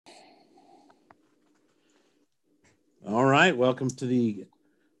right. Welcome to the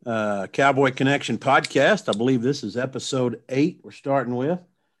Cowboy Connection Podcast. I believe this is episode 8 we're starting with.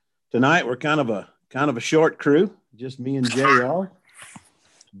 Tonight we're kind of a short crew, just me and JR.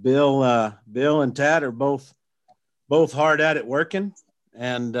 Bill and Tad are both hard at it working,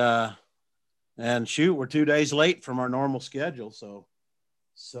 and shoot, we're 2 days late from our normal schedule. So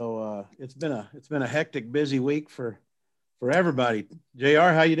it's been a hectic, busy week for everybody.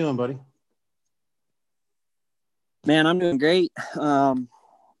 JR, how you doing, buddy? Man, I'm doing great. Can't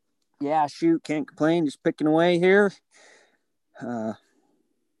complain. Just picking away here. My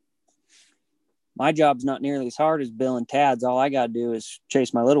job's not nearly as hard as Bill and Tad's. All I got to do is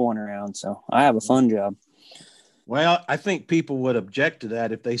chase my little one around. So I have a fun job. Well, I think people would object to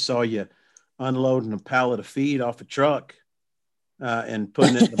that if they saw you unloading a pallet of feed off a truck and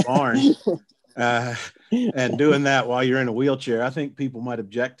putting it in the barn and doing that while you're in a wheelchair. I think people might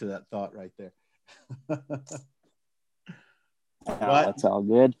object to that thought right there. But, that's all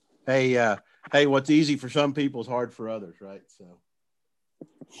good. Hey, what's easy for some people is hard for others, right? So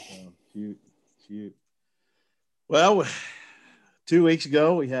shoot. Well, 2 weeks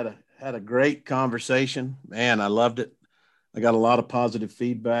ago we had a great conversation. Man, I loved it. I got a lot of positive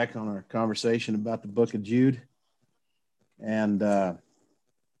feedback on our conversation about the book of Jude. And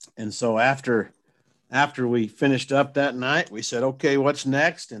so after we finished up that night, we said, okay, what's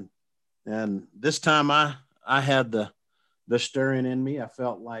next? And this time I had the stirring in me. I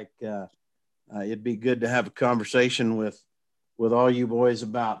felt like it'd be good to have a conversation with all you boys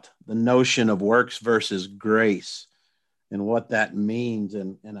about the notion of works versus grace and what that means.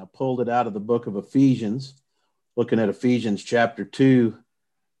 And I pulled it out of the book of Ephesians, looking at Ephesians chapter 2,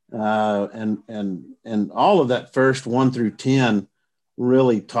 and all of that first 1 through 10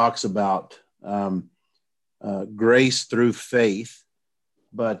 really talks about grace through faith.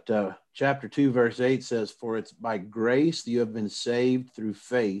 But chapter 2, verse 8 says, "For it's by grace you have been saved through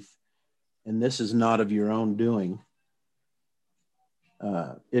faith, and this is not of your own doing.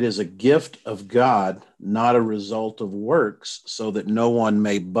 It is a gift of God, not a result of works, so that no one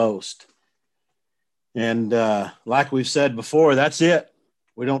may boast." And like we've said before, that's it.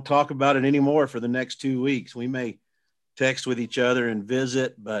 We don't talk about it anymore for the next 2 weeks. We may text with each other and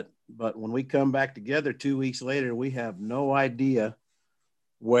visit, but when we come back together 2 weeks later, we have no idea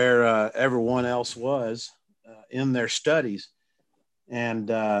where everyone else was in their studies. And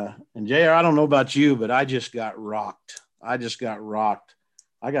JR, I don't know about you, but I just got rocked. I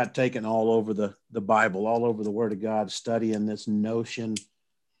got taken all over the Bible, all over the Word of God, studying this notion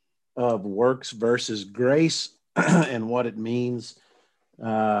of works versus grace and what it means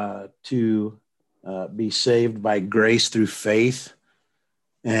to be saved by grace through faith.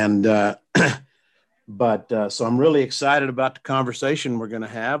 And so I'm really excited about the conversation we're going to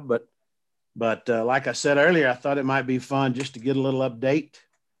have. But like I said earlier, I thought it might be fun just to get a little update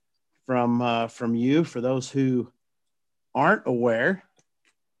from you for those who aren't aware.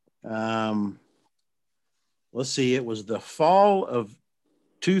 Let's see, it was the fall of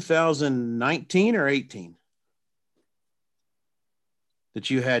 2019 or 18 that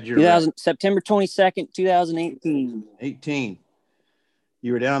you had your September 22nd, 2018. 18.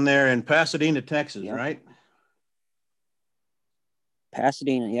 You were down there in Pasadena, Texas, Yep. Right?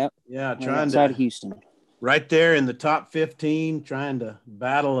 Pasadena, yep. Yeah, outside of Houston. Right there in the top 15, trying to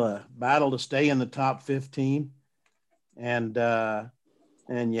battle to stay in the top 15. And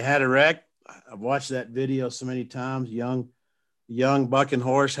you had a wreck. I've watched that video so many times. Young bucking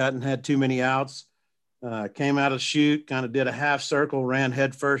horse, hadn't had too many outs. Came out of the chute, kind of did a half circle, ran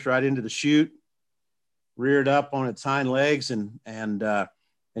head first right into the chute, reared up on its hind legs, and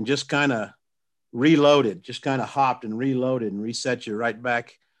just kind of reloaded, just kind of hopped and reloaded and reset you right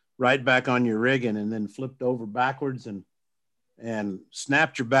back on your rigging, and then flipped over backwards and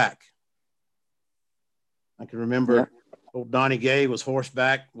snapped your back. I can remember. Yep. Old Donnie Gay was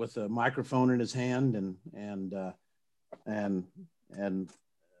horseback with a microphone in his hand, and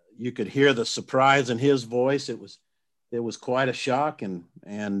you could hear the surprise in his voice. It was quite a shock, and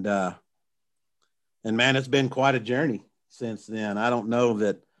man, it's been quite a journey since then. I don't know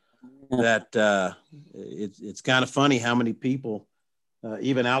that it's kind of funny how many people,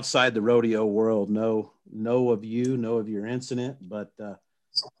 even outside the rodeo world, know of your incident, but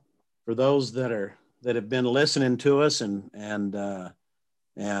for those that have been listening to us and kind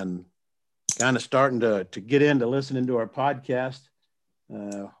of starting to get into listening to our podcast,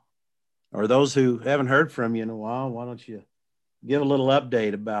 or those who haven't heard from you in a while, why don't you give a little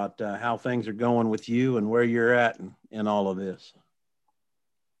update about how things are going with you and where you're at in all of this?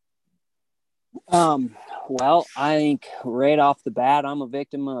 Well, I think right off the bat, I'm a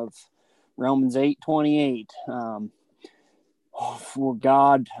victim of Romans 8:28. For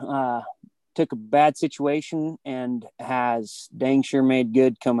God took a bad situation and has dang sure made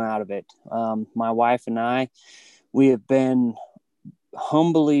good come out of it. My wife and I, we have been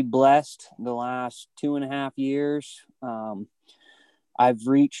humbly blessed the last 2.5 years. I've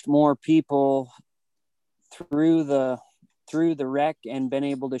reached more people through the wreck and been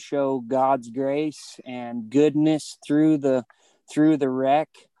able to show God's grace and goodness through the wreck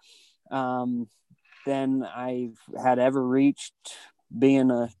than I've had ever reached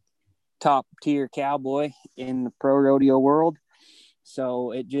being a top tier cowboy in the pro rodeo world.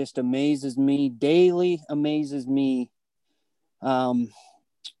 So it just amazes me how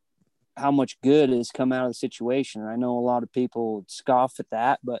much good has come out of the situation. I know a lot of people would scoff at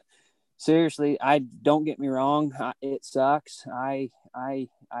that, but seriously, I don't get me wrong. It sucks. I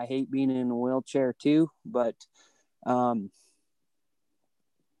hate being in a wheelchair too, but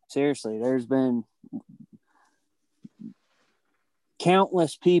seriously, there's been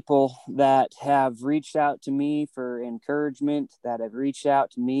countless people that have reached out to me for encouragement, that have reached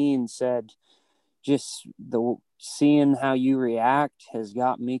out to me and said, just seeing how you react has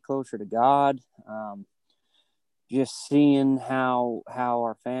got me closer to God. Just seeing how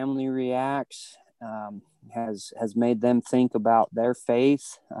our family reacts has made them think about their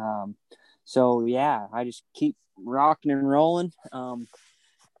faith. So yeah, I just keep rocking and rolling.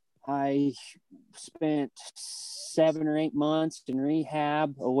 I spent 7 or 8 months in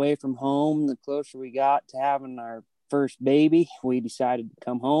rehab away from home. The closer we got to having our first baby, we decided to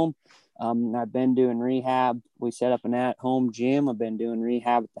come home. I've been doing rehab. We set up an at-home gym. I've been doing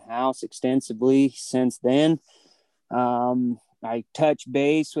rehab at the house extensively since then. I touch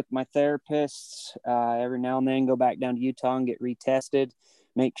base with my therapists every now and then, go back down to Utah and get retested,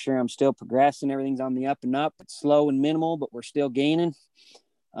 make sure I'm still progressing. Everything's on the up and up. It's slow and minimal, but we're still gaining.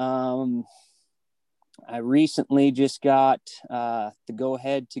 I recently just got the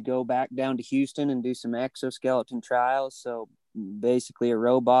go-ahead to go back down to Houston and do some exoskeleton trials. So basically a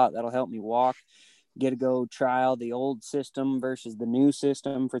robot that'll help me walk, get to go trial the old system versus the new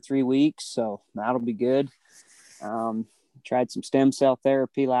system for 3 weeks. So that'll be good. Tried some stem cell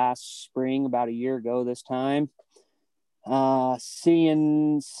therapy last spring, about a year ago this time.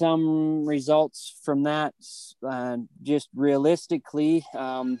 Seeing some results from that. Just realistically,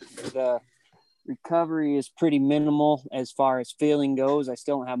 the recovery is pretty minimal as far as feeling goes. I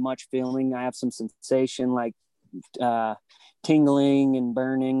still don't have much feeling. I have some sensation like tingling and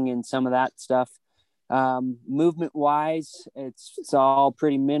burning and some of that stuff. Movement wise, it's all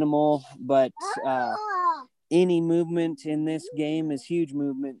pretty minimal, but any movement in this game is huge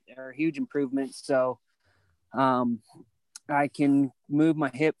movement or huge improvement. So I can move my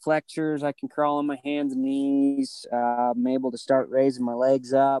hip flexors. I can crawl on my hands and knees. I'm able to start raising my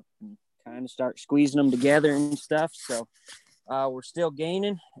legs up and kind of start squeezing them together and stuff. So we're still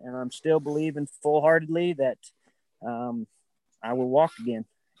gaining, and I'm still believing full-heartedly that I will walk again.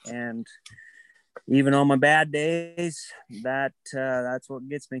 And even on my bad days, that's what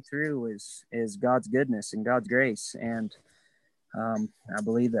gets me through is God's goodness and God's grace. And I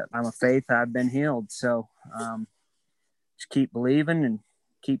believe that by my faith I've been healed. So just keep believing and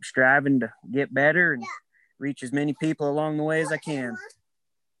keep striving to get better and reach as many people along the way as I can.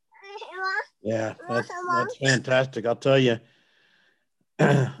 Yeah, that's fantastic. I'll tell you,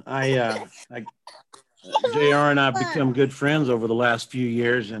 JR and I've become good friends over the last few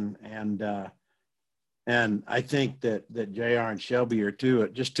years, and I think that JR and Shelby are two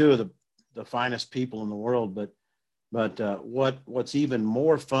of the finest people in the world. But what's even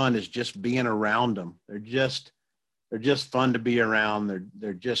more fun is just being around them. They're just fun to be around.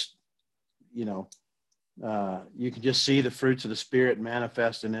 They're just, you can just see the fruits of the Spirit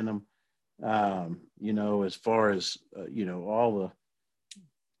manifesting in them. As far as all the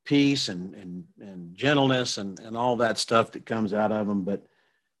peace and gentleness and all that stuff that comes out of them.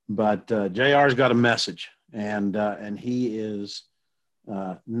 But JR's got a message, and he is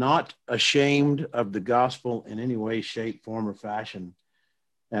not ashamed of the gospel in any way, shape, form, or fashion.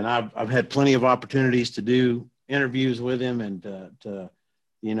 And I've had plenty of opportunities to do interviews with him, and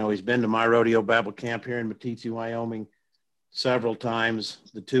he's been to my rodeo Bible camp here in Matiti, Wyoming, several times,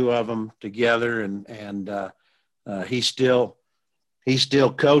 the two of them together, and he's still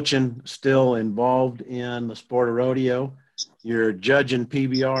coaching, still involved in the sport of rodeo. You're judging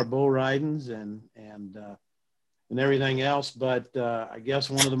PBR bull ridings and everything else, but I guess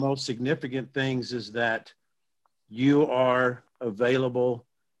one of the most significant things is that you are available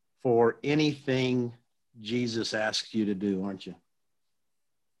for anything Jesus asks you to do, aren't you?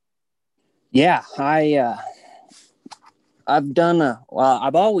 Yeah,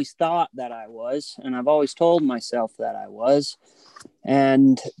 I've always thought that I was, and I've always told myself that I was.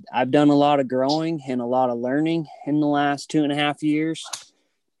 And I've done a lot of growing and a lot of learning in the last 2.5 years.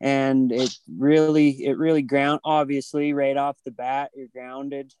 And it really obviously right off the bat, you're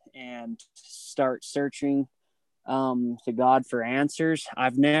grounded and start searching to God for answers.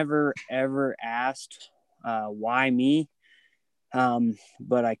 I've never, ever asked why me,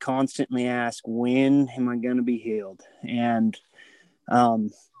 but I constantly ask, when am I going to be healed? And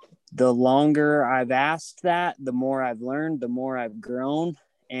the longer I've asked that, the more I've learned, the more I've grown.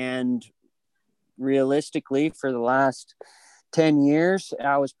 And realistically, for the last 10 years,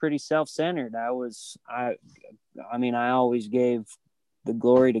 I was pretty self-centered. I always gave the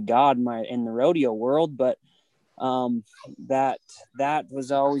glory to God in the rodeo world, but that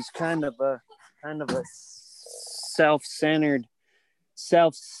was always kind of a self-centered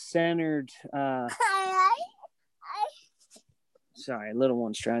sorry, little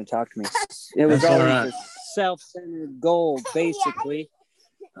one's trying to talk to me. It was That's always all right. a self-centered goal, basically.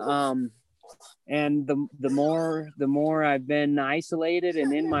 And the more I've been isolated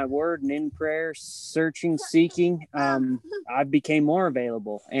and in my word and in prayer, searching, seeking, I became more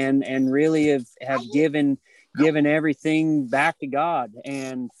available and really have given everything back to God,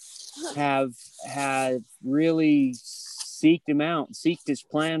 and have really seeked him out, seeked his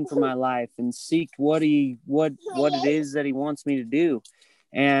plan for my life, and seeked what it is that he wants me to do.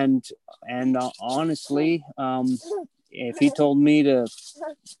 And honestly, if he told me to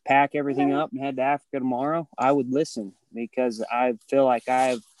pack everything up and head to Africa tomorrow, I would listen, because I feel like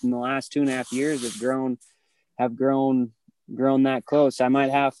I've, in the last 2.5 years, have grown that close. I might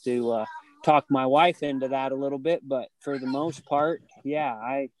have to talk my wife into that a little bit, but for the most part, yeah,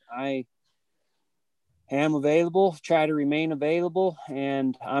 I am available, try to remain available,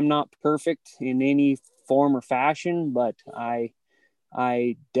 and I'm not perfect in any form or fashion, but I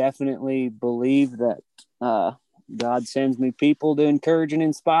definitely believe that God sends me people to encourage and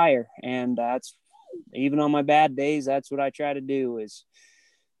inspire. And that's, even on my bad days, that's what I try to do is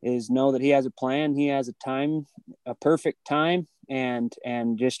know that he has a plan. He has a perfect time, and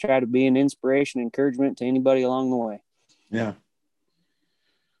just try to be an inspiration, encouragement to anybody along the way. Yeah.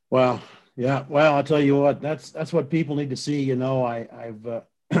 Well, yeah. Well, I'll tell you what, that's what people need to see. You know,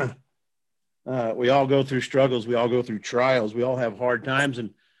 we all go through struggles. We all go through trials. We all have hard times.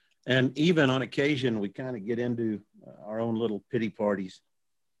 And even on occasion, we kind of get into our own little pity parties.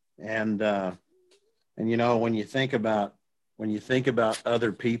 And you know, when you think about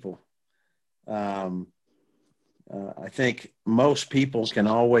other people, I think most people can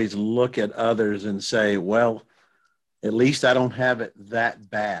always look at others and say, well, at least I don't have it that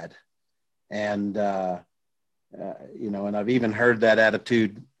bad. And, you know, and I've even heard that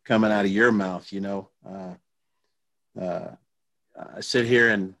attitude coming out of your mouth. You know, I sit here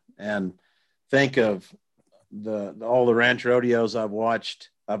and think of all the ranch rodeos I've watched,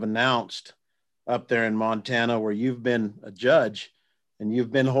 I've announced up there in Montana, where you've been a judge and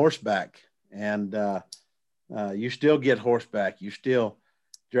you've been horseback, and you still get horseback. You're still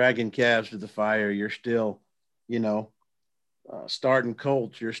dragging calves to the fire. You're still, you know, starting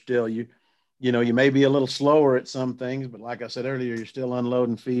colts. You're still, you know, you may be a little slower at some things, but like I said earlier, you're still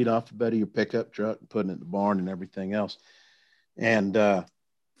unloading feed off the bed of your pickup truck and putting it in the barn and everything else. And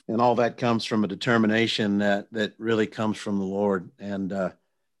all that comes from a determination that really comes from the Lord. And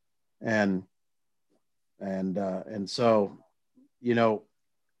so, you know,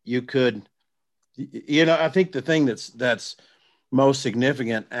 you could, you know, I think the thing that's most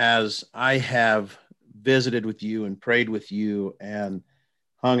significant, as I have visited with you and prayed with you and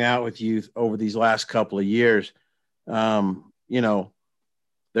hung out with you over these last couple of years, you know,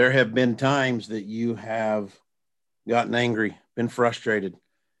 there have been times that you have gotten angry, been frustrated,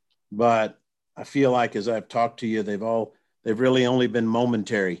 but I feel like as I've talked to you, they've really only been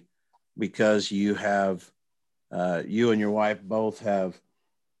momentary, because you have, you and your wife both have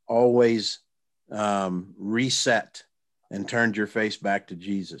always reset and turned your face back to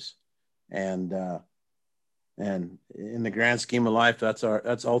Jesus. And in the grand scheme of life,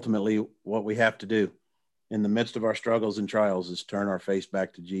 that's ultimately what we have to do in the midst of our struggles and trials, is turn our face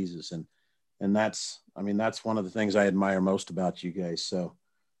back to Jesus. And that's one of the things I admire most about you guys. So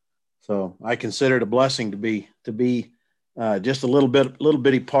I consider it a blessing to be just a little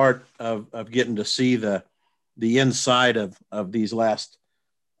bitty part of getting to see the inside of these last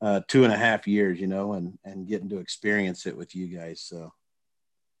 2.5 years, you know, and getting to experience it with you guys. So,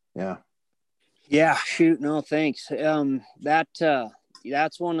 yeah. Yeah, shoot, no, thanks.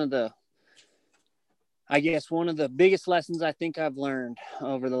 That's one of the, I guess one of the biggest lessons I think I've learned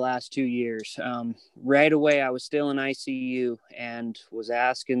over the last 2 years, right away, I was still in ICU and was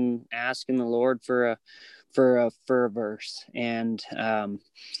asking the Lord for a verse. And,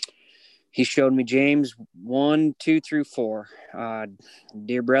 he showed me James 1:2-4.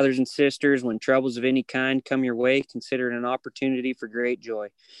 Dear brothers and sisters, when troubles of any kind come your way, consider it an opportunity for great joy.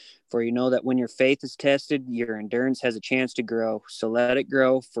 For you know that when your faith is tested, your endurance has a chance to grow. So let it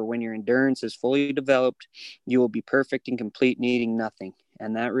grow, for when your endurance is fully developed, you will be perfect and complete, needing nothing.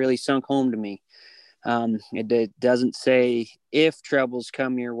 And that really sunk home to me. It doesn't say if troubles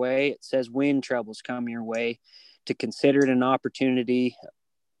come your way. It says when troubles come your way, to consider it an opportunity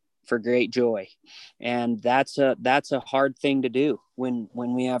for great joy. And that's a hard thing to do when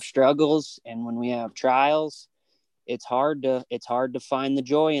we have struggles and when we have trials. It's hard to find the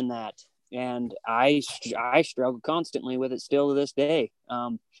joy in that. And I struggle constantly with it still to this day.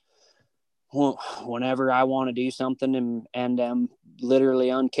 Whenever I want to do something and am literally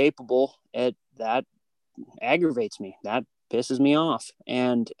incapable, that aggravates me. That pisses me off.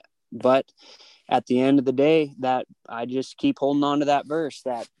 But at the end of the day, that I just keep holding on to that verse.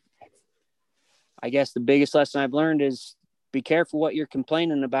 That I guess the biggest lesson I've learned is be careful what you're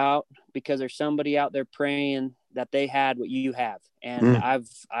complaining about, because there's somebody out there praying that they had what you have. And I've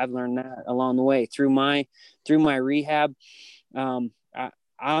learned that along the way through my rehab. I'm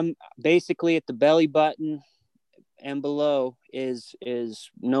basically at the belly button and below is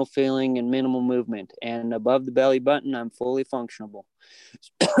no feeling and minimal movement. And above the belly button, I'm fully functional.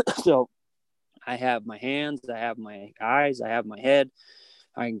 So I have my hands, I have my eyes, I have my head.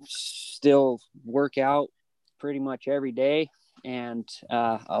 I still work out pretty much every day. And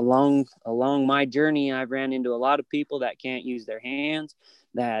along my journey, I've ran into a lot of people that can't use their hands,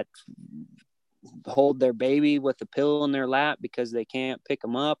 that hold their baby with a pillow in their lap because they can't pick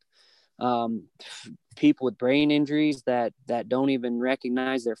them up. People with brain injuries that don't even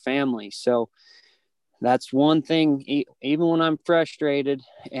recognize their family. So that's one thing. Even when I'm frustrated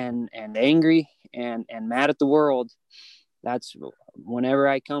and angry and mad at the world, that's whenever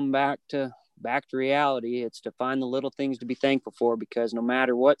I come back to reality, it's to find the little things to be thankful for, because no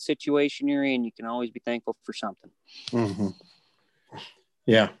matter what situation you're in, you can always be thankful for something. Mm-hmm.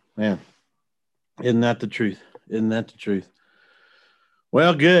 Yeah, man. Isn't that the truth?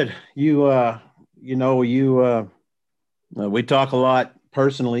 Well, good. We talk a lot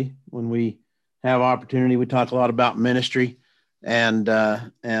personally when we have opportunity. We talk a lot about ministry and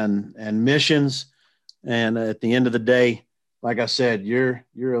missions. And at the end of the day, like I said, you're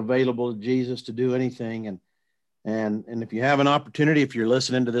available to Jesus to do anything. And if you have an opportunity, if you're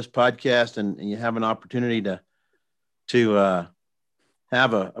listening to this podcast and you have an opportunity to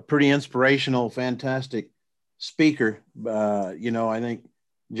have a pretty inspirational, fantastic speaker, I think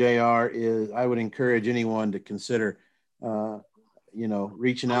JR I would encourage anyone to consider,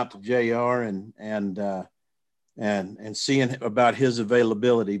 reaching out to JR and seeing about his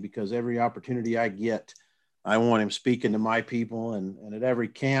availability, because every opportunity I get, I want him speaking to my people, and at every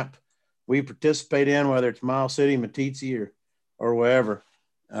camp we participate in, whether it's Miles City, Matitsi, or wherever,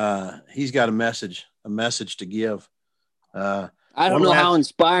 he's got a message to give. I don't know how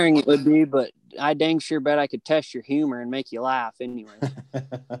inspiring it would be, but I dang sure bet I could test your humor and make you laugh anyway.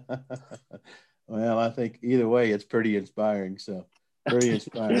 Well, I think either way, it's pretty inspiring. So pretty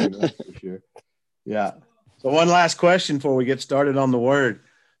inspiring, that's for sure. Yeah. So one last question before we get started on the word.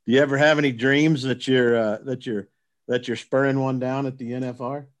 Do you ever have any dreams that you're spurring one down at the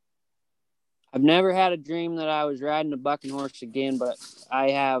NFR? I've never had a dream that I was riding a bucking horse again, but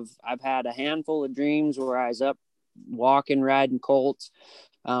I've had a handful of dreams where I was up walking, riding colts.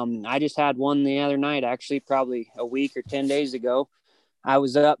 I just had one the other night, actually, probably a week or 10 days ago. I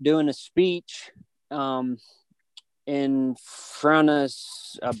was up doing a speech in front of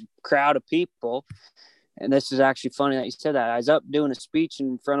a crowd of people. And this is actually funny that you said that. I was up doing a speech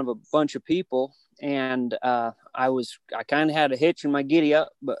in front of a bunch of people, and I kind of had a hitch in my giddy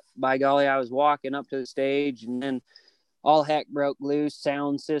up, but by golly, I was walking up to the stage, and then all heck broke loose.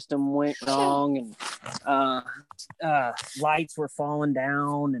 Sound system went wrong, and lights were falling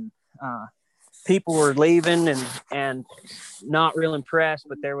down, and people were leaving and not real impressed.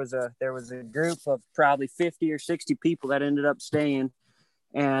 But there was a group of probably 50 or 60 people that ended up staying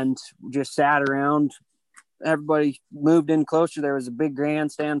and just sat around. Everybody moved in closer. There was a big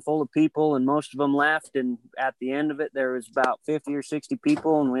grandstand full of people, and most of them left. And at the end of it, there was about 50 or 60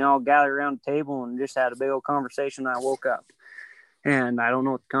 people, and we all gathered around the table and just had a big old conversation. I woke up, and I don't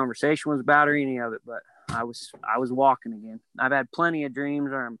know what the conversation was about or any of it, but I was walking again. I've had plenty of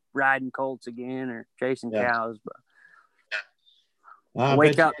dreams where I'm riding colts again or chasing cows, but I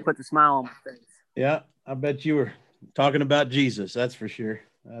wake up, put the smile on my face. Yeah, I bet you were talking about Jesus. That's for sure.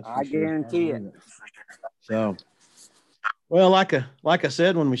 That's for I sure. I guarantee it. believe it. So, well, like I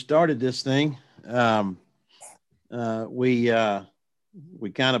said when we started this thing, um, uh, we uh, we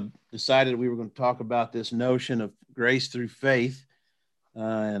kind of decided we were going to talk about this notion of grace through faith,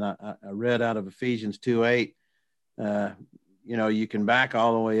 and I read out of Ephesians 2:8. Uh, you can back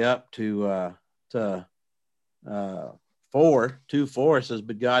all the way up to uh, 4:2:4 says,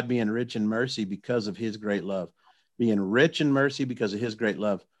 "But God being rich in mercy because of His great love, being rich in mercy because of His great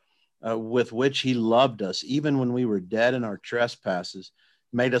love." With which he loved us, even when we were dead in our trespasses,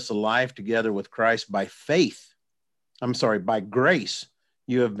 made us alive together with Christ by faith. I'm sorry, by grace.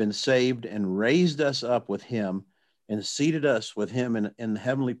 You have been saved and raised us up with him and seated us with him in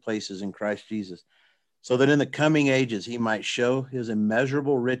heavenly places in Christ Jesus, so that in the coming ages he might show his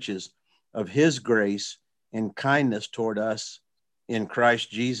immeasurable riches of his grace and kindness toward us in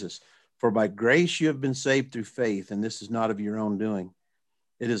Christ Jesus. For by grace you have been saved through faith, and this is not of your own doing.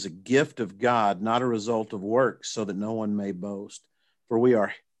 It is a gift of God, not a result of works, so that no one may boast. For we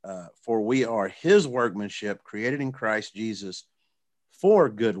are His workmanship, created in Christ Jesus for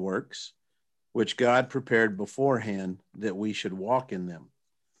good works, which God prepared beforehand that we should walk in them.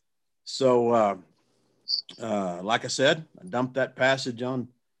 So, like I said, I dumped that passage on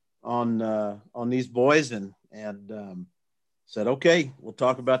these boys and said, okay, we'll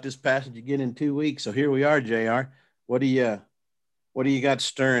talk about this passage again in 2 weeks. So here we are, Jr. What do you got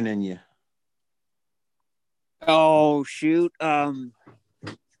stirring in you? Oh shoot. I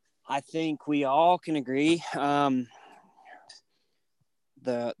think we all can agree. The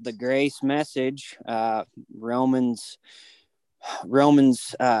grace message, Romans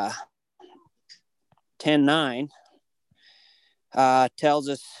 10:9 tells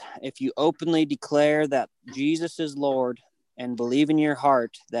us, if you openly declare that Jesus is Lord and believe in your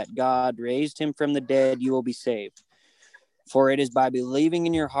heart that God raised him from the dead, you will be saved. For it is by believing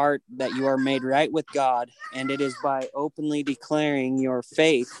in your heart that you are made right with God, and it is by openly declaring your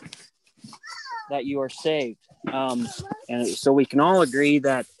faith that you are saved. And so we can all agree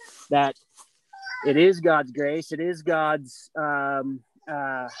that it is God's grace. It is God's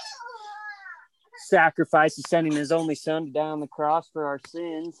sacrifice of sending his only son to die on the cross for our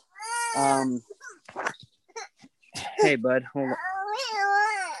sins. Hey, bud, hold on.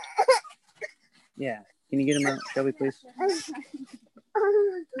 Yeah. Can you get him out, Shelby, please?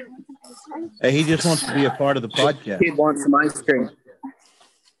 Hey, he just wants to be a part of the podcast. Kid wants some ice cream.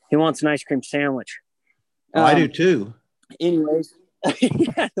 He wants an ice cream sandwich. Oh, I do too. Anyways,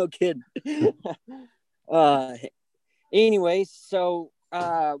 yeah, no kidding. Anyways, so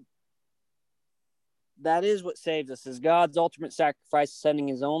that is what saves us, is God's ultimate sacrifice, sending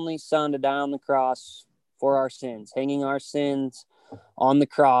his only son to die on the cross for our sins, hanging our sins on the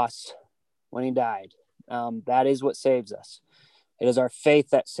cross when he died. That is what saves us. It is our faith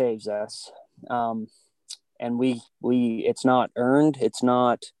that saves us. And we it's not earned. It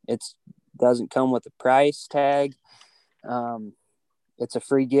doesn't come with a price tag. It's a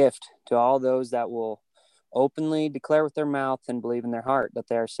free gift to all those that will openly declare with their mouth and believe in their heart that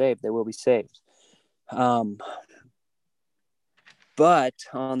they are saved. They will be saved. But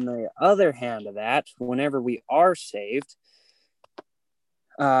on the other hand of that, whenever we are saved,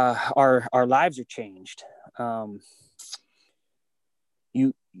 our lives are changed.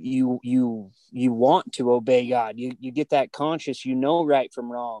 You want to obey God. You get that conscious, right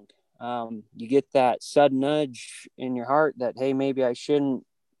from wrong. You get that sudden nudge in your heart that, hey, maybe I shouldn't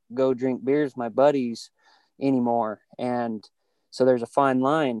go drink beers with my buddies anymore. And so there's a fine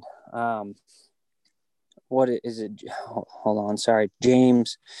line. What is it? Hold on. Sorry.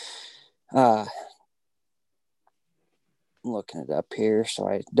 James. I'm looking it up here so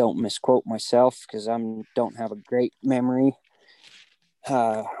I don't misquote myself, because I don't have a great memory.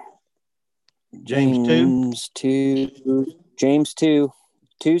 James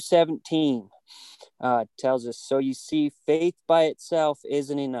 2:17 tells us, so you see, faith by itself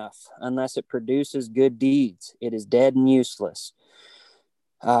isn't enough unless it produces good deeds. It is dead and useless.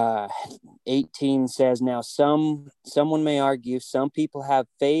 18 says, now someone may argue, some people have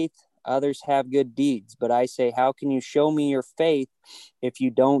faith, others have good deeds. But I say, how can you show me your faith if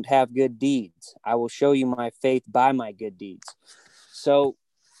you don't have good deeds? I will show you my faith by my good deeds. So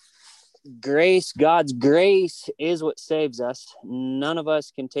God's grace is what saves us. None of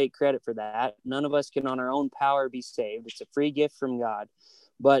us can take credit for that. None of us can on our own power be saved. It's a free gift from God.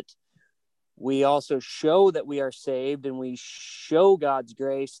 But we also show that we are saved, and we show God's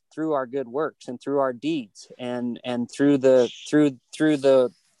grace through our good works and through our deeds, and through the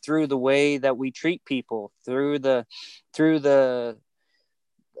way that we treat people, through the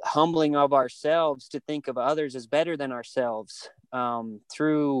humbling of ourselves to think of others as better than ourselves,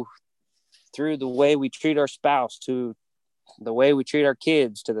 through the way we treat our spouse, to the way we treat our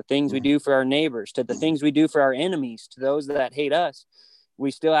kids, to the things we do for our neighbors, to the things we do for our enemies, to those that hate us.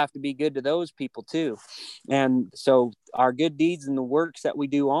 We still have to be good to those people too. And so our good deeds and the works that we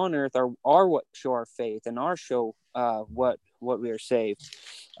do on earth are what show our faith and show what we are saved.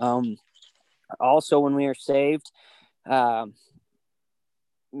 Also, when we are saved,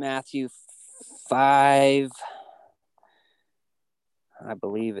 Matthew 5, I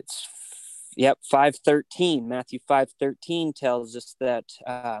believe it's 5:13. Matthew 5:13 tells us that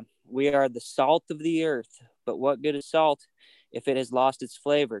we are the salt of the earth. But what good is salt if it has lost its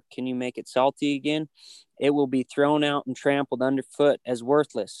flavor? Can you make it salty again? It will be thrown out and trampled underfoot as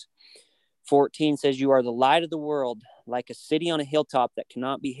worthless. 14 says, you are the light of the world, like a city on a hilltop that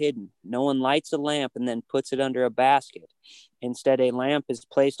cannot be hidden. No one lights a lamp and then puts it under a basket. Instead, a lamp is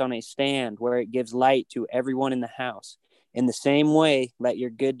placed on a stand where it gives light to everyone in the house. In the same way, let your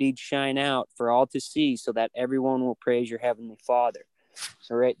good deeds shine out for all to see, so that everyone will praise your heavenly Father.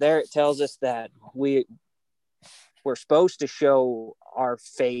 So right there, it tells us that we're supposed to show our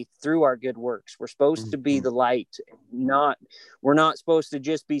faith through our good works. We're supposed to be the light. We're not supposed to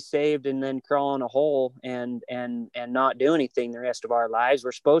just be saved and then crawl in a hole and not do anything the rest of our lives.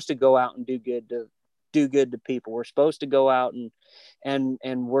 We're supposed to go out and do good to people. We're supposed to go out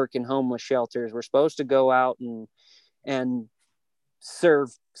and work in homeless shelters. We're supposed to go out and serve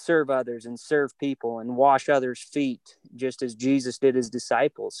others and serve people and wash others' feet, just as Jesus did his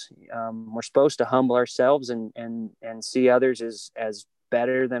disciples. We're supposed to humble ourselves and see others as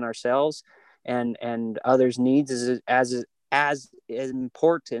better than ourselves, and others' needs as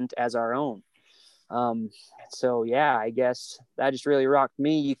important as our own. So yeah, I guess that just really rocked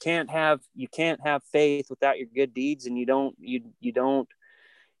me. You can't have faith without your good deeds, and your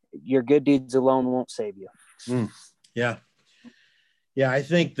good deeds alone won't save you. Yeah. Yeah, I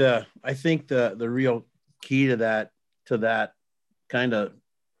think the real key to that kind of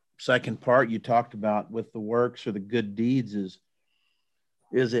second part you talked about with the works or the good deeds is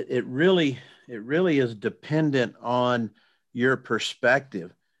it really is dependent on your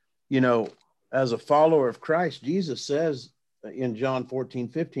perspective. As a follower of Christ, Jesus says in John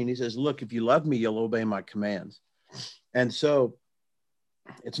 14:15, he says, look, if you love me, you'll obey my commands. And so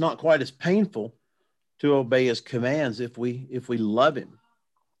it's not quite as painful to obey his commands if we love him.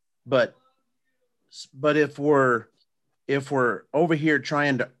 But if we're over here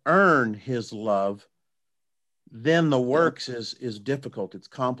trying to earn his love, then the works is difficult. It's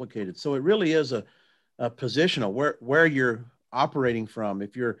complicated. So it really is a positional where you're operating from.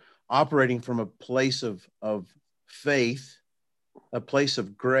 If you're operating from a place of faith, a place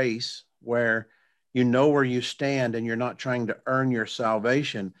of grace, where you know where you stand and you're not trying to earn your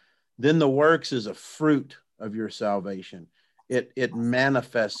salvation, then the works is a fruit of your salvation. It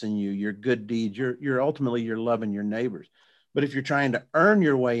manifests in you, your good deeds. You're ultimately loving your neighbors. But if you're trying to earn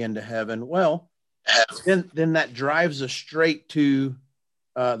your way into heaven, well, then that drives us straight to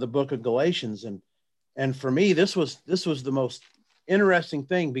the book of Galatians. And for me, this was the most interesting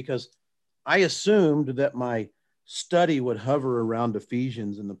thing, because I assumed that my study would hover around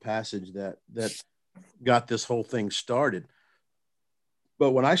Ephesians and the passage that got this whole thing started.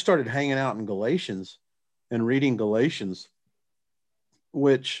 But when I started hanging out in Galatians and reading Galatians,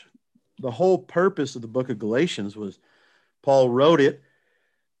 which the whole purpose of the book of Galatians was Paul wrote it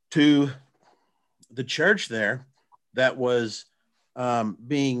to the church there that was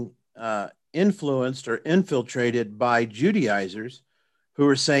being influenced or infiltrated by Judaizers who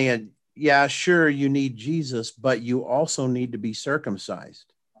were saying, yeah, sure, you need Jesus, but you also need to be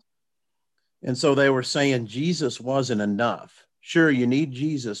circumcised. And so they were saying Jesus wasn't enough. Sure, you need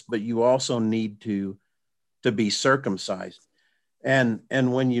Jesus, but you also need to be circumcised. And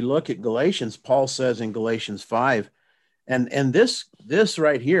when you look at Galatians, Paul says in Galatians 5, and this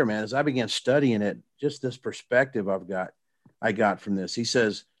right here, man, as I began studying it, just this perspective I got from this. He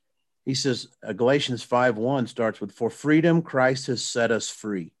says Galatians 5:1 starts with, for freedom Christ has set us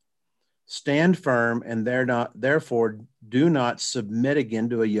free. Stand firm, and therefore do not submit again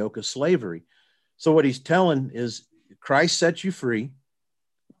to a yoke of slavery. So what he's telling is Christ set you free.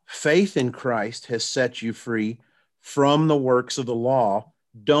 Faith in Christ has set you free from the works of the law.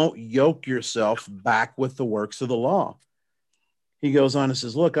 Don't yoke yourself back with the works of the law. He goes on and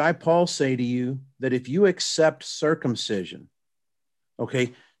says, look, I, Paul, say to you that if you accept circumcision,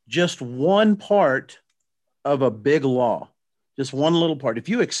 okay, just one part of a big law, just one little part, if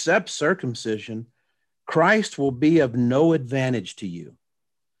you accept circumcision, Christ will be of no advantage to you.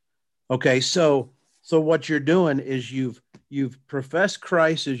 Okay, so So what you're doing is you've professed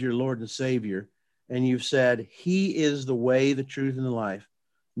Christ as your Lord and Savior, and you've said he is the way, the truth, and the life.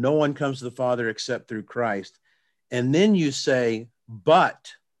 No one comes to the Father except through Christ. And then you say,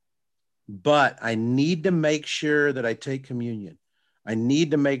 but I need to make sure that I take communion. I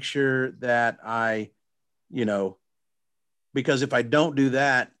need to make sure that I, because if I don't do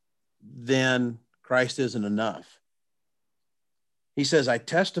that, then Christ isn't enough. He says, I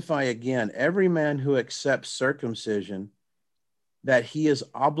testify again, every man who accepts circumcision, that he is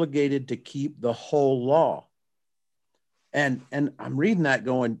obligated to keep the whole law. And I'm reading that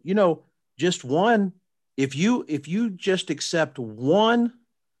going, just one, if you just accept one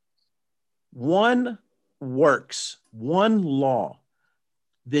works, one law,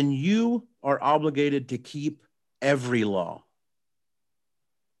 then you are obligated to keep every law.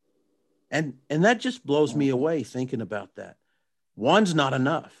 And that just blows me away thinking about that. One's not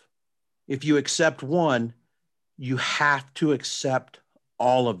enough. If you accept one, you have to accept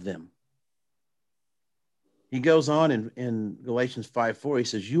all of them. He goes on in Galatians 5:4, he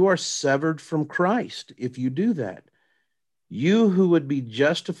says, you are severed from Christ if you do that. You who would be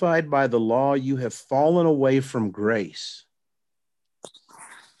justified by the law, you have fallen away from grace.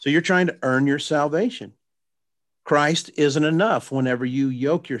 So you're trying to earn your salvation. Christ isn't enough whenever you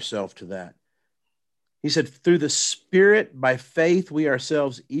yoke yourself to that. He said, through the Spirit, by faith, we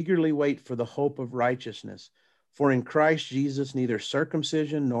ourselves eagerly wait for the hope of righteousness. For in Christ Jesus, neither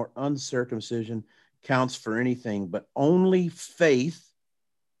circumcision nor uncircumcision counts for anything, but only faith.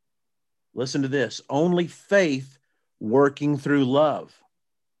 Listen to this, only faith working through love.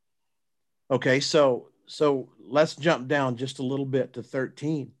 Okay, so let's jump down just a little bit to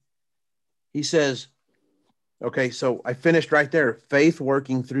 13. He says, okay, so I finished right there, faith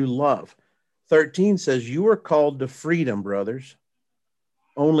working through love. 13 says, you are called to freedom, brothers.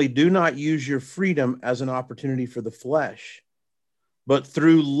 Only do not use your freedom as an opportunity for the flesh, but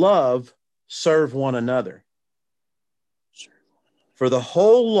through love, serve one another. For the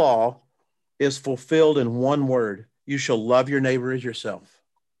whole law is fulfilled in one word. You shall love your neighbor as yourself.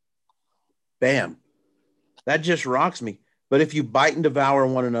 Bam. That just rocks me. But if you bite and devour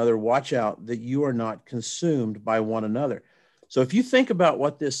one another, watch out that you are not consumed by one another. So if you think about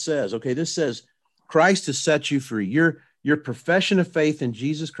what this says, okay, this says Christ has set you free. Your profession of faith in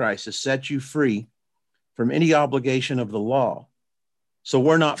Jesus Christ has set you free from any obligation of the law. So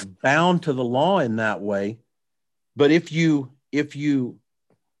we're not bound to the law in that way. But if you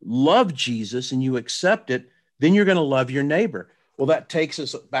love Jesus and you accept it, then you're going to love your neighbor. Well, that takes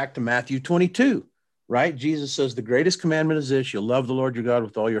us back to Matthew 22, right? Jesus says the greatest commandment is this: you'll love the Lord your God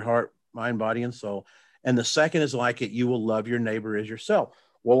with all your heart, mind, body, and soul. And the second is like it: you will love your neighbor as yourself.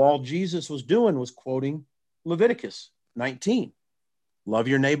 Well, all Jesus was doing was quoting Leviticus 19. Love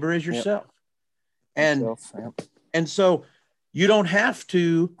your neighbor as yourself. Yep. And so you don't have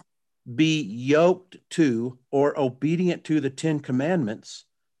to be yoked to or obedient to the 10 commandments.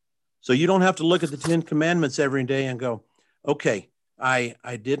 So you don't have to look at the 10 commandments every day and go, okay, I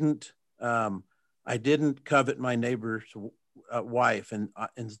didn't covet my neighbor's wife and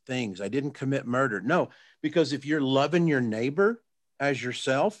things. I didn't commit murder. No, because if you're loving your neighbor as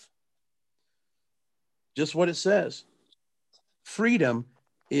yourself, just what it says, freedom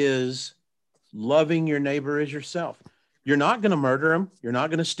is loving your neighbor as yourself. You're not going to murder them. You're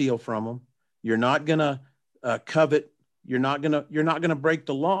not going to steal from them. You're not going to covet. You're not going to break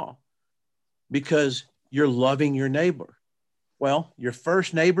the law because you're loving your neighbor. Well, your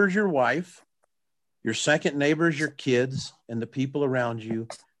first neighbor is your wife. Your second neighbor is your kids and the people around you.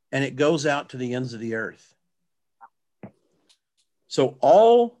 And it goes out to the ends of the earth. So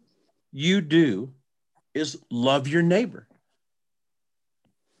all you do is love your neighbor.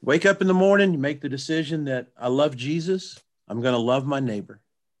 Wake up in the morning, you make the decision that I love Jesus. I'm going to love my neighbor.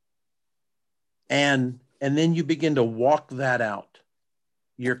 And then you begin to walk that out.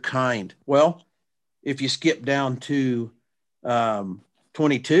 You're kind. Well, if you skip down to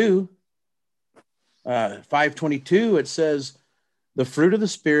 5:22, it says, the fruit of the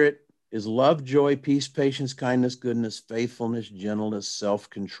Spirit is love, joy, peace, patience, kindness, goodness, faithfulness, gentleness,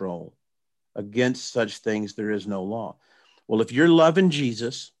 self-control. Against such things there is no law. Well, if you're loving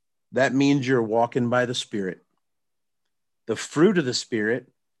Jesus, that means you're walking by the Spirit. The fruit of the Spirit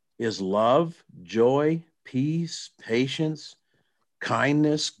is love, joy, peace, patience,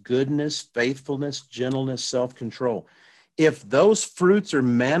 kindness, goodness, faithfulness, gentleness, self-control. If those fruits are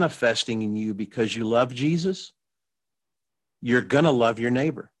manifesting in you because you love Jesus, you're going to love your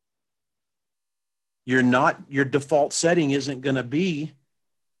neighbor. Your default setting isn't going to be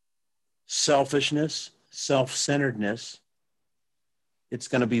selfishness, self-centeredness. It's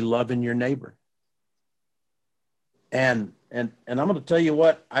going to be loving your neighbor. And I'm going to tell you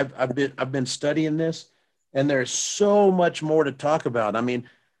what, I've been studying this, and there's so much more to talk about. I mean,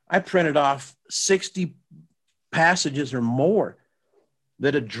 I printed off 60 passages or more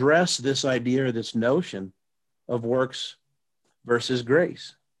that address this idea or this notion of works versus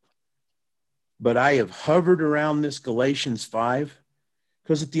grace. But I have hovered around this Galatians 5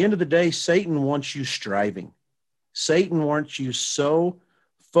 because at the end of the day, Satan wants you striving. Satan wants you so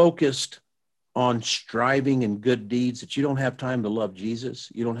focused on striving and good deeds that you don't have time to love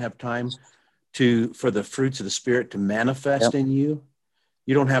Jesus. You don't have time for the fruits of the Spirit to manifest in you.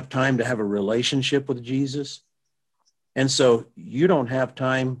 You don't have time to have a relationship with Jesus. And so you don't have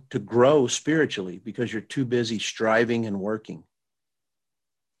time to grow spiritually because you're too busy striving and working.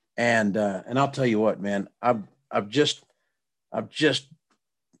 And I'll tell you what, man, I've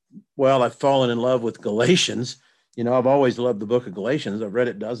fallen in love with Galatians. You know, I've always loved the book of Galatians. I've read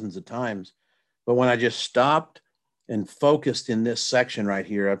it dozens of times. But when I just stopped and focused in this section right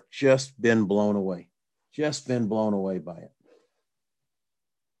here, I've just been blown away by it.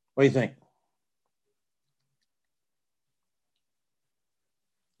 What do you think?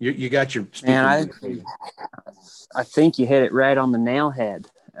 You got your speaker. Man, I think you hit it right on the nail head.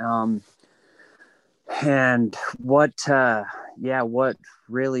 And what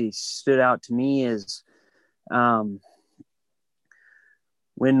really stood out to me is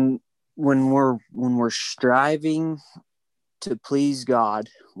when we're striving to please God,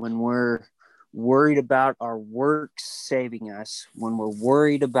 when we're worried about our works saving us, when we're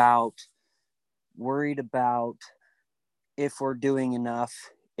worried about if we're doing enough,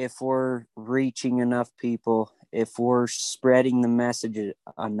 if we're reaching enough people, if we're spreading the message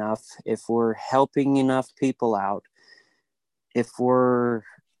enough, if we're helping enough people out, if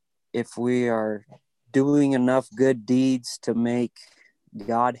we are doing enough good deeds to make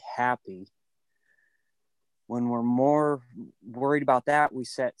God happy, when we're more worried about that, we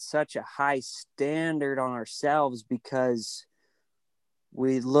set such a high standard on ourselves because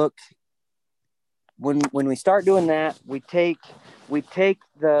we look, when we start doing that, we take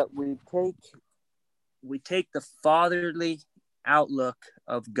the fatherly outlook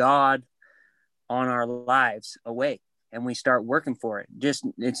of God on our lives away, and we start working for it.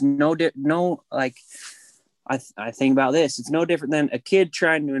 I think about this. It's no different than a kid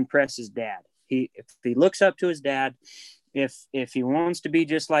trying to impress his dad. If he looks up to his dad, if he wants to be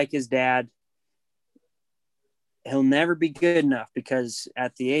just like his dad, he'll never be good enough, because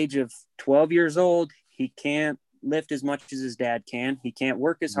at the age of 12 years old, he can't lift as much as his dad can. He can't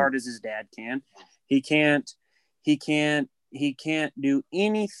work as hard as his dad can. He can't do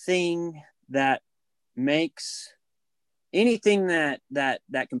anything that makes anything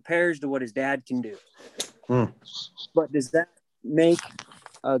that compares to what his dad can do. But does that make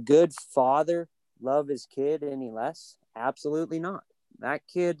a good father love his kid any less? Absolutely not. That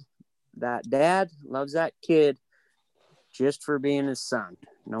dad loves that kid just for being his son,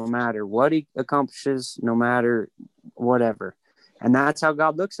 no matter what he accomplishes, no matter whatever. And that's how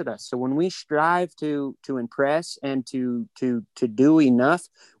God looks at us. So when we strive to impress and to do enough,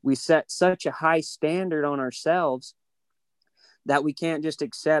 we set such a high standard on ourselves that we can't just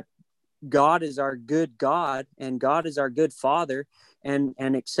accept God is our good God and God is our good Father and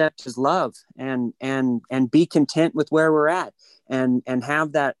accept his love and be content with where we're at and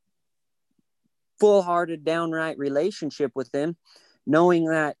have that full-hearted, downright relationship with him, knowing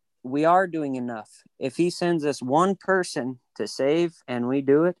that we are doing enough. If he sends us one person to save and we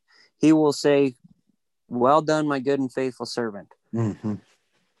do it, he will say, "Well done, my good and faithful servant." Mm-hmm.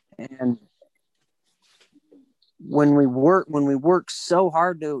 And when we work so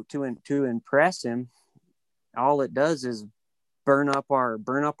hard to impress him, all it does is burn up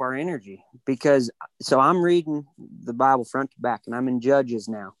our energy. Because so I'm reading the Bible front to back, and I'm in Judges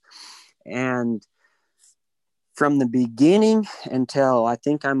now, and from the beginning until I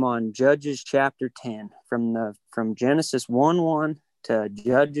think I'm on Judges chapter 10, from Genesis 1:1 to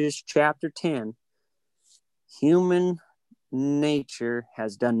Judges chapter 10, human nature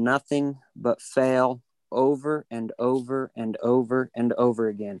has done nothing but fail over and over and over and over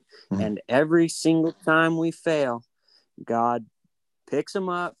again. Mm-hmm. And every single time we fail, God picks them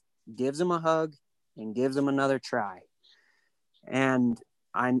up, gives them a hug, and gives them another try. And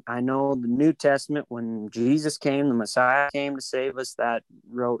I know the New Testament, when Jesus came, the Messiah came to save us, that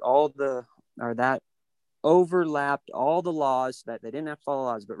overlapped all the laws, that they didn't have to follow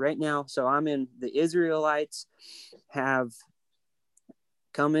laws. But right now, so the Israelites have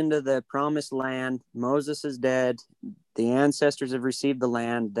come into the promised land. Moses is dead. The ancestors have received the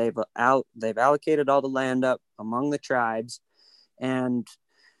land. They've allocated all the land up among the tribes. And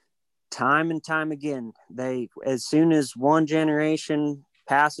time and time again, as soon as one generation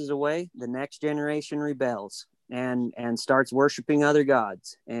passes away, the next generation rebels and starts worshiping other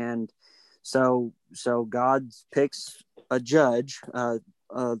gods. And so God picks a judge, a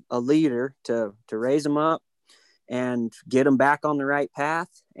leader to raise them up and get them back on the right path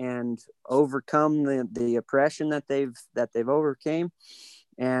and overcome the oppression that they've overcame.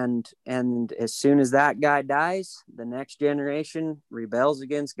 And as soon as that guy dies, the next generation rebels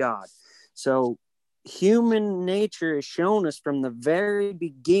against God. So human nature has shown us from the very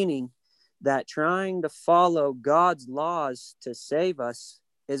beginning that trying to follow God's laws to save us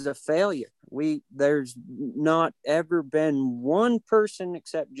is a failure. There's not ever been one person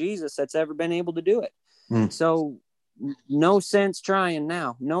except Jesus that's ever been able to do it. So no sense trying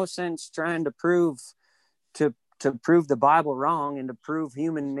now. No sense trying to prove the Bible wrong and to prove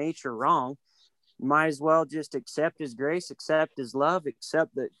human nature wrong. You might as well just accept his grace, accept his love,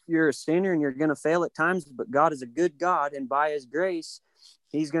 accept that you're a sinner and you're going to fail at times, but God is a good God, and by his grace,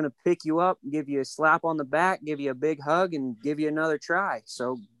 he's going to pick you up, give you a slap on the back, give you a big hug, and give you another try.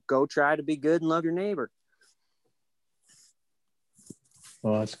 So go try to be good and love your neighbor.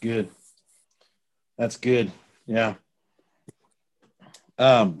 Well, that's good. That's good. Yeah.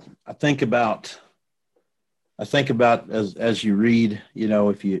 I think about as you read,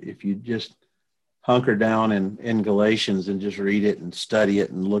 if you just hunker down in Galatians and just read it and study it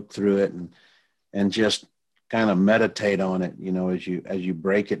and look through it and just kind of meditate on it, as you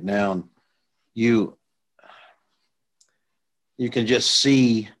break it down, you can just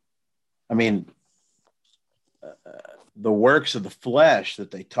see, the works of the flesh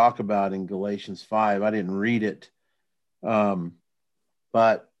that they talk about in Galatians 5. I didn't read it,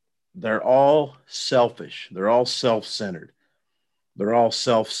 but they're all selfish. They're all self-centered. They're all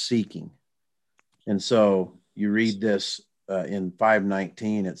self-seeking. And so you read this in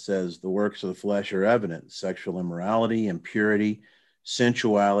 5:19, it says, the works of the flesh are evident: sexual immorality, impurity,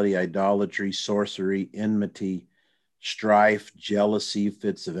 sensuality, idolatry, sorcery, enmity, strife, jealousy,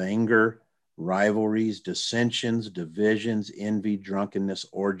 fits of anger, rivalries, dissensions, divisions, envy, drunkenness,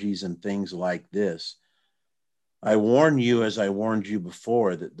 orgies, and things like this. I warn you, as I warned you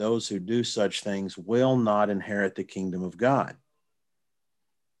before, that those who do such things will not inherit the kingdom of God.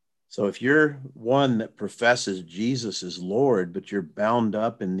 So if you're one that professes Jesus as Lord, but you're bound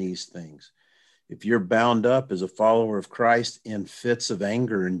up in these things, if you're bound up as a follower of Christ in fits of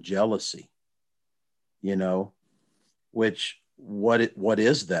anger and jealousy, what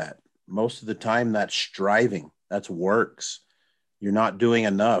is that? Most of the time that's striving, that's works. You're not doing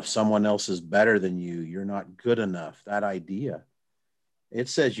enough. Someone else is better than you. You're not good enough. That idea, it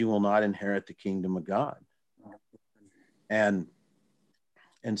says you will not inherit the kingdom of God. And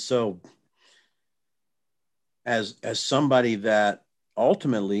so as somebody that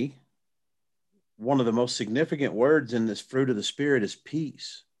ultimately, one of the most significant words in this fruit of the Spirit is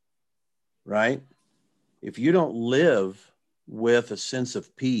peace, right? If you don't live with a sense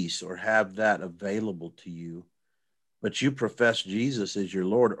of peace or have that available to you, but you profess Jesus as your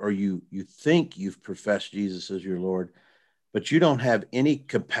Lord, or you think you've professed Jesus as your Lord, but you don't have any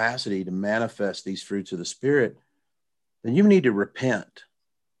capacity to manifest these fruits of the Spirit, then you need to repent.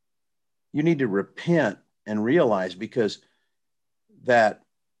 You need to repent and realize, because that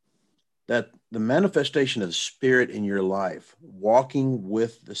the manifestation of the Spirit in your life, walking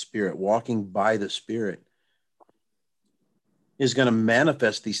with the Spirit, walking by the Spirit, is going to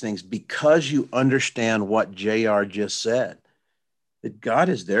manifest these things because you understand what JR just said, that God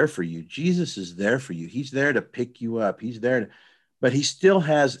is there for you. Jesus is there for you. He's there to pick you up. He's there but he still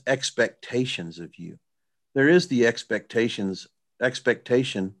has expectations of you. There is the expectation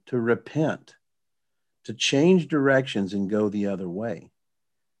to repent, to change directions and go the other way.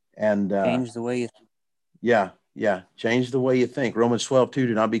 And change the way you think. Yeah. Change the way you think. Romans 12:2,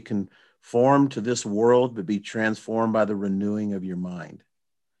 do not be conformed to this world, but be transformed by the renewing of your mind.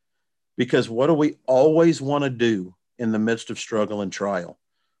 Because what do we always want to do in the midst of struggle and trial?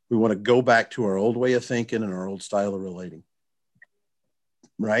 We want to go back to our old way of thinking and our old style of relating,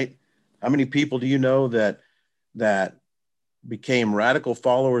 right? How many people do you know that became radical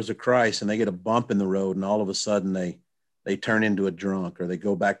followers of Christ and they get a bump in the road and all of a sudden they turn into a drunk, or they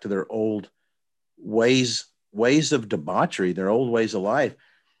go back to their old ways of debauchery, their old ways of life.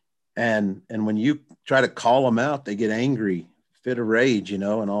 And when you try to call them out, they get angry, fit of rage, and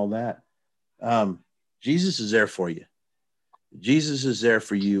all that. Jesus is there for you. Jesus is there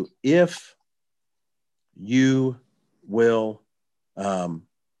for you if you will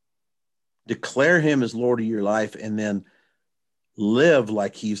declare him as Lord of your life and then live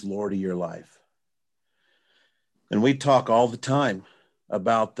like he's Lord of your life. And we talk all the time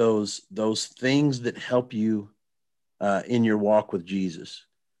about those things that help you in your walk with Jesus.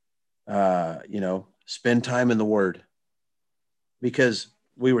 Spend time in the Word, because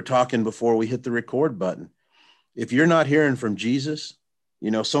we were talking before we hit the record button. If you're not hearing from Jesus,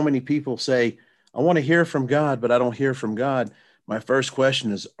 so many people say, I want to hear from God, but I don't hear from God. My first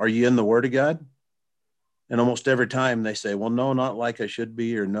question is, are you in the Word of God? And almost every time they say, well, no, not like I should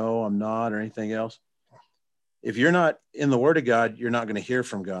be, or no, I'm not, or anything else. If you're not in the Word of God, you're not going to hear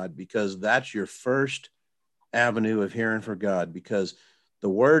from God, because that's your first avenue of hearing from God, because the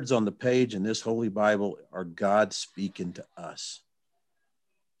words on the page in this Holy Bible are God speaking to us.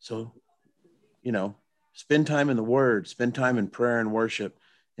 So, spend time in the Word, spend time in prayer and worship,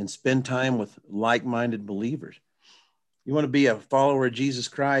 and spend time with like-minded believers. You want to be a follower of Jesus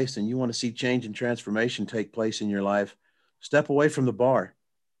Christ, and you want to see change and transformation take place in your life, step away from the bar.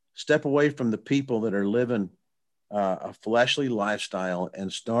 Step away from the people that are living a fleshly lifestyle,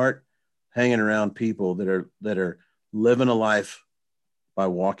 and start hanging around people that are living a life by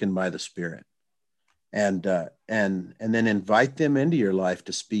walking by the Spirit, and then invite them into your life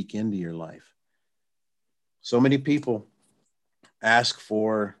to speak into your life. So many people ask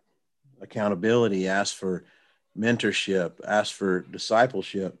for accountability, ask for mentorship, ask for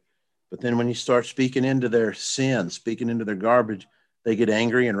discipleship, but then when you start speaking into their sin, speaking into their garbage, they get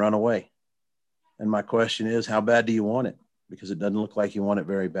angry and run away. And my question is, how bad do you want it? Because it doesn't look like you want it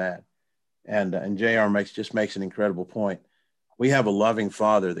very bad. And JR makes an incredible point. We have a loving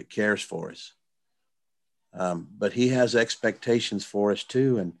Father that cares for us, but He has expectations for us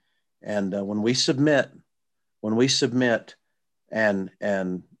too. And when we submit and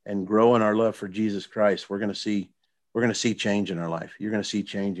grow in our love for Jesus Christ, we're going to see change in our life. You're going to see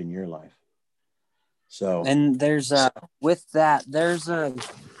change in your life. So, and there's with that, there's an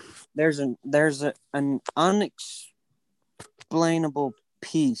unexplainable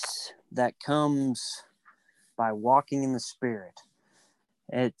peace that comes by walking in the Spirit.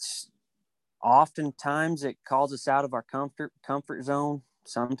 It's oftentimes it calls us out of our comfort zone.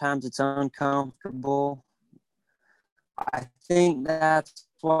 Sometimes it's uncomfortable. I think that's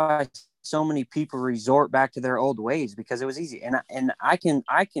why so many people resort back to their old ways, because it was easy. And I can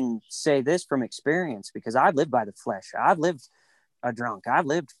say this from experience, because I've lived by the flesh. I've lived a drunk. I've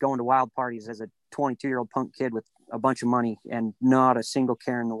lived going to wild parties as a 22-year-old punk kid with a bunch of money and not a single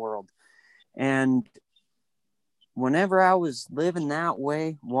care in the world. And whenever I was living that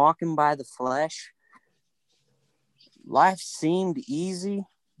way, walking by the flesh, life seemed easy,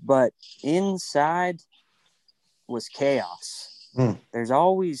 but inside was chaos. There's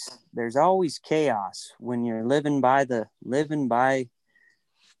always chaos when you're living by the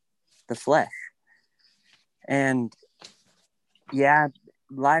flesh. And yeah,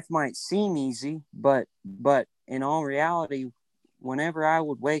 life might seem easy, but in all reality, whenever I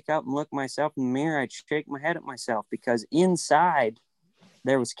would wake up and look myself in the mirror, I'd shake my head at myself, because inside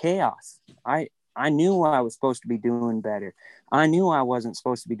there was chaos. I knew I was supposed to be doing better. I knew I wasn't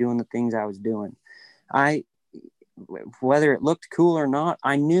supposed to be doing the things I was doing. Whether it looked cool or not,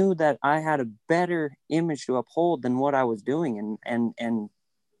 I knew that I had a better image to uphold than what I was doing. And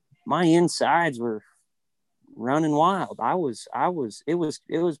my insides were running wild. It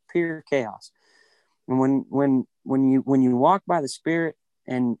was pure chaos. And when you walk by the Spirit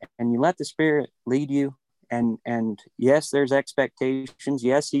and you let the Spirit lead you, and yes, there's expectations.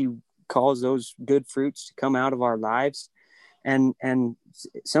 Yes, He calls those good fruits to come out of our lives. And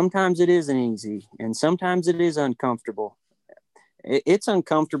sometimes it isn't easy, and sometimes it is uncomfortable. It's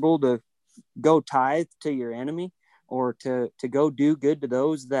uncomfortable to go tithe to your enemy, or to go do good to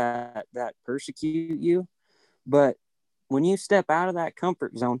those that persecute you. But when you step out of that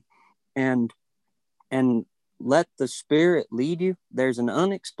comfort zone and let the Spirit lead you, there's an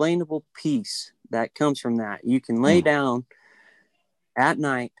unexplainable peace that comes from that. You can lay down at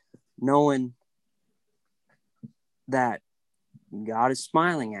night knowing that God is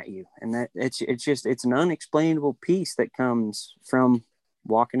smiling at you, and that it's an unexplainable peace that comes from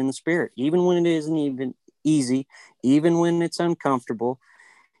walking in the Spirit, even when it isn't even easy, even when it's uncomfortable,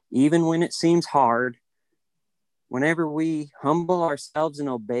 even when it seems hard. Whenever we humble ourselves and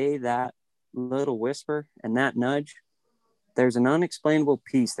obey that little whisper and that nudge, there's an unexplainable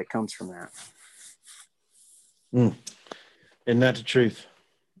peace that comes from that. Isn't that the truth?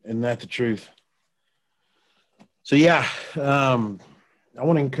 Isn't that the truth? So yeah, I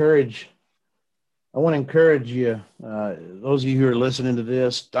want to encourage you, those of you who are listening to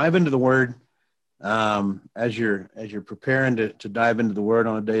this, dive into the Word. As you're preparing to dive into the Word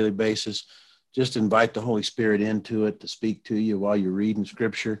on a daily basis, just invite the Holy Spirit into it to speak to you while you're reading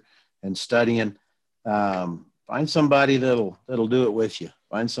Scripture and studying. Find find somebody that'll do it with you.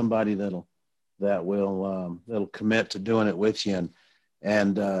 Find somebody that'll commit to doing it with you.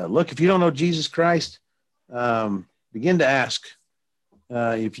 And look, if you don't know Jesus Christ, begin to ask.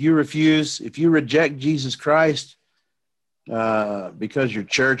 If you reject Jesus Christ because your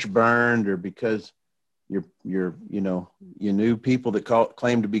church burned, or because you knew people that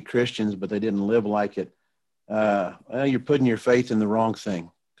claimed to be Christians but they didn't live like it, well, you're putting your faith in the wrong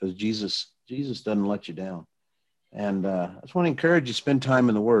thing, because Jesus doesn't let you down. And I just want to encourage you to spend time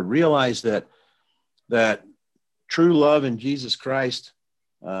in the Word. Realize that true love in Jesus Christ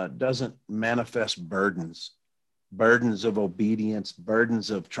doesn't manifest burdens of obedience, burdens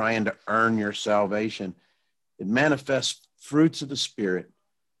of trying to earn your salvation. It manifests fruits of the Spirit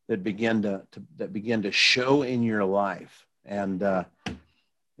that begin to show in your life. And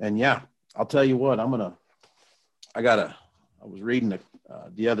yeah, I'll tell you what, I was reading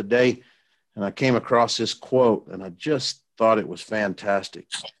the other day, and I came across this quote, and I just thought it was fantastic.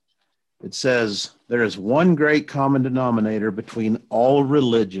 It says, "There is one great common denominator between all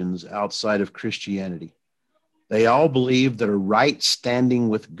religions outside of Christianity. They all believe that a right standing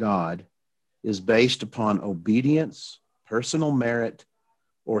with God is based upon obedience, personal merit,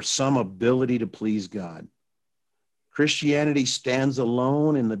 or some ability to please God. Christianity stands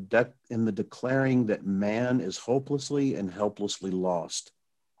alone in the declaring that man is hopelessly and helplessly lost.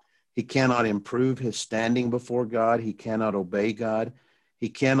 He cannot improve his standing before God. He cannot obey God. He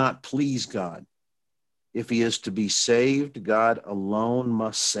cannot please God. If he is to be saved, God alone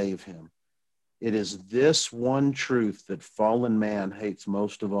must save him. It is this one truth that fallen man hates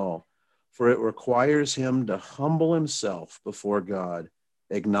most of all, for it requires him to humble himself before God,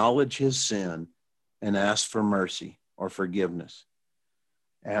 acknowledge his sin, and ask for mercy or forgiveness."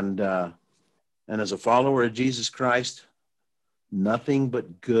 And as a follower of Jesus Christ, nothing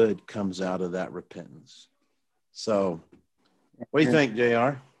but good comes out of that repentance. So, what do you think,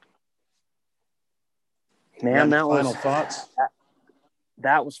 JR? Man, that final thoughts?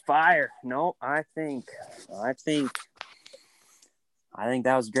 That was fire. No, I think that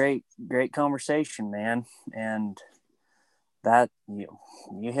was great conversation, man. And that you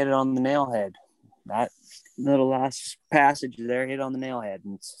hit it on the nail head. That little last passage there hit on the nail head.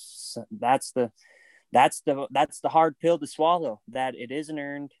 And that's the hard pill to swallow, that it isn't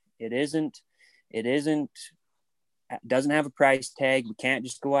earned. It doesn't have a price tag. We can't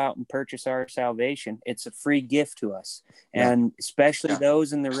just go out and purchase our salvation. It's a free gift to us. Yeah. And especially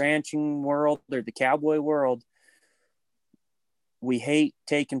those in the ranching world or the cowboy world, we hate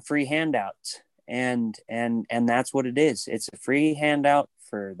taking free handouts. And that's what it is. It's a free handout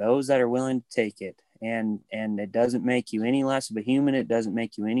for those that are willing to take it. And it doesn't make you any less of a human. It doesn't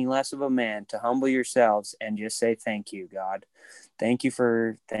make you any less of a man to humble yourselves and just say, "Thank you, God. Thank you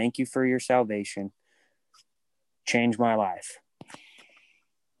for your salvation. Change my life."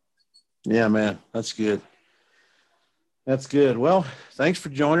 Yeah, man, that's good. That's good. Well, thanks for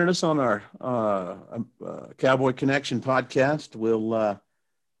joining us on our Cowboy Connection podcast. We'll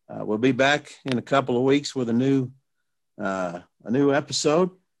be back in a couple of weeks with a new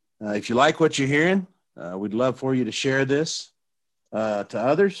episode. If you like what you're hearing, we'd love for you to share this to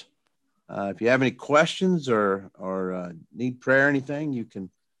others. If you have any questions or need prayer or anything, you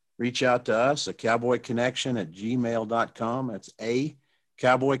can reach out to us at cowboyconnection@gmail.com. That's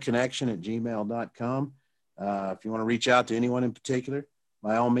cowboyconnection@gmail.com. If you want to reach out to anyone in particular,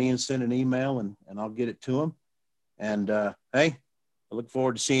 by all means, send an email and I'll get it to them. And hey, I look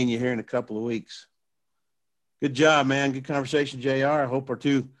forward to seeing you here in a couple of weeks. Good job, man. Good conversation, JR. I hope our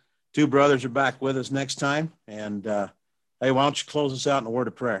two brothers are back with us next time. And hey, why don't you close us out in a word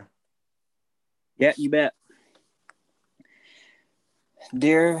of prayer? Yeah, you bet.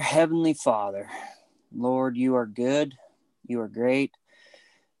 Dear Heavenly Father, Lord, you are good. You are great.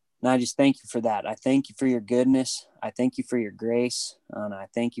 And I just thank you for that. I thank you for your goodness. I thank you for your grace. And I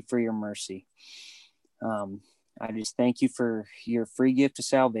thank you for your mercy. I just thank you for your free gift of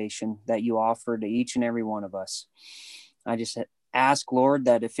salvation that you offer to each and every one of us. I just ask, Lord,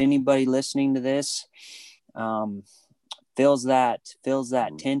 that if anybody listening to this feels that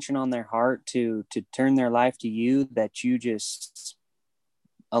tension on their heart to turn their life to you, that you just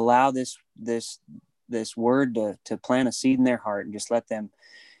allow this word to plant a seed in their heart and just let them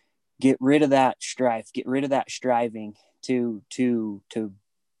get rid of that strife, get rid of that striving to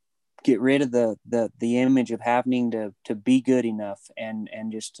get rid of the image of having to be good enough and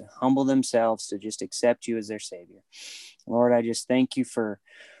just to humble themselves to just accept you as their Savior. Lord, I just thank you for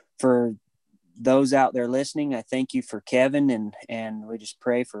those out there listening. I thank you for Kevin and we just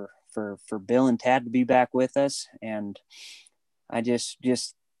pray for Bill and Tad to be back with us. And I just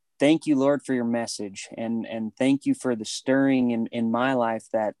thank you, Lord, for your message, and thank you for the stirring in my life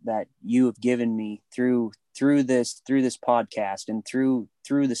that you have given me through this podcast, and through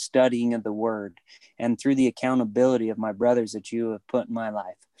the studying of the word, and through the accountability of my brothers that you have put in my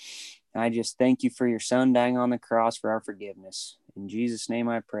life. I just thank you for your son dying on the cross for our forgiveness. In Jesus' name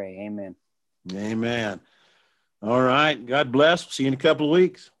I pray. Amen. Amen. All right. God bless. See you in a couple of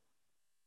weeks.